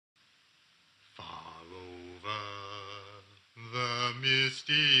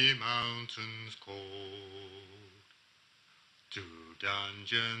misty mountains cold, to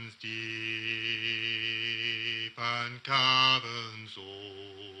dungeons deep and caverns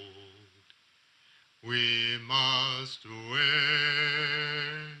old, we must away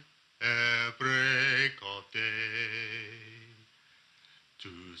ere break of day, to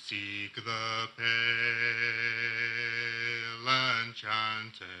seek the pale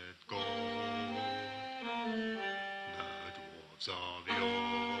enchanted gold. The dwarves of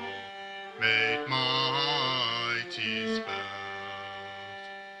yore made mighty spells,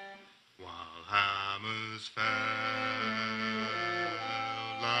 while hammers fell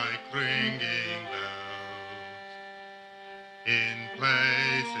like ringing bells in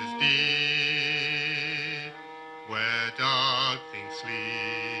places deep where dark things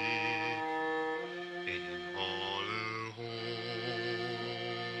sleep, in hollow halls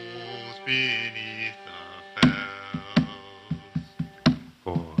beneath the fells.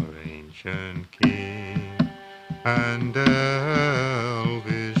 For ancient king and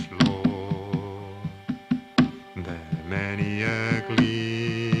elvish lord, there many a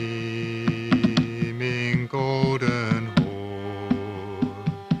gleaming golden hoard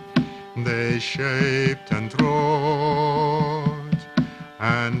they shaped and wrought,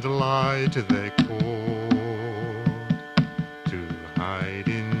 and light they poured to hide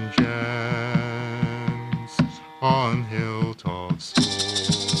in gems on hilltops stored,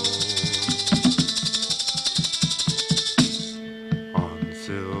 on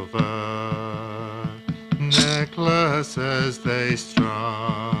silver necklaces they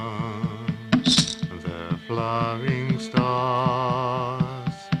strung the flowering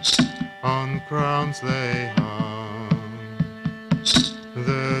stars, on crowns they hung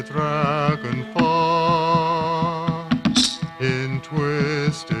the dragon far in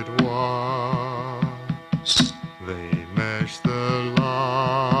twisted wire. They mesh the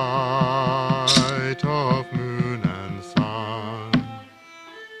light of moon and sun.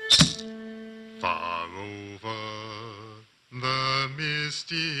 Far over the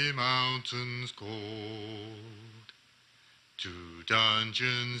misty mountains cold, to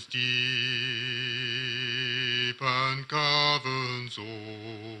dungeons deep and caverns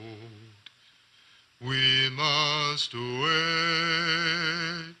old, we must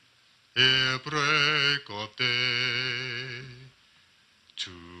away ere break of day,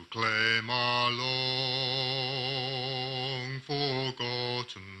 to claim our long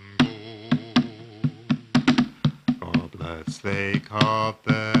forgotten gold. Goblets they carve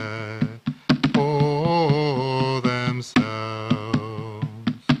there for themselves,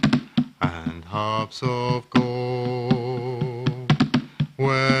 and harps of gold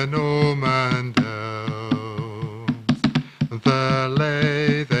where no man delves. There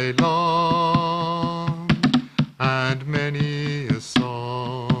lay they long, and many a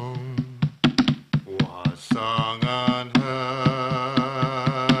song was sung unheard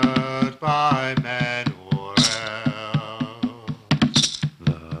by men or elves.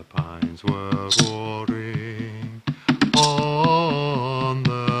 The pines were roaring on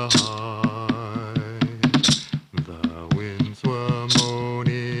the height, the winds were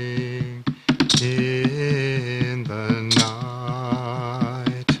moaning in the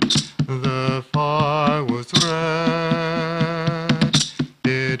night. The fire was red,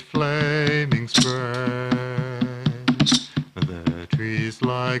 it flaming spread, the trees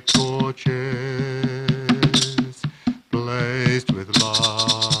like torches blazed with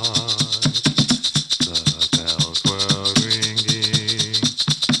light. The bells were ringing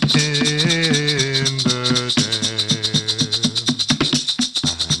in the dale,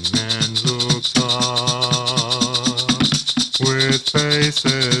 and men looked up with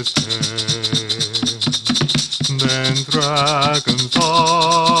faces pale. Then dragons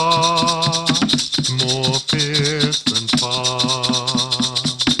are more fierce than far,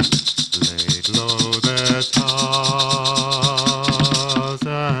 laid low their towers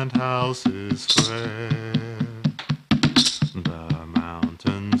and houses fair. The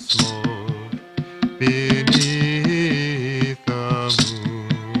mountains smoke beneath the moon,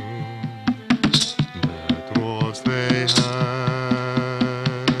 the dwarves they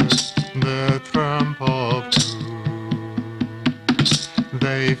heard the tramp of doom.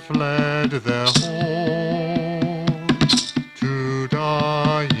 They fled their home to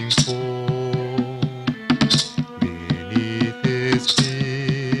dying fall beneath his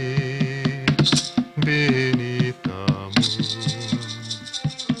feet, beneath the moon.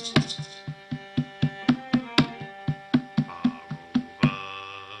 Far over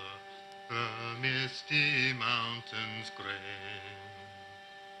the misty mountains grim,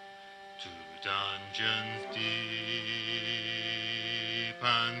 to dungeons deep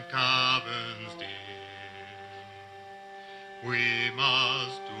caverns dim. We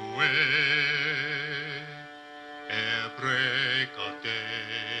must wait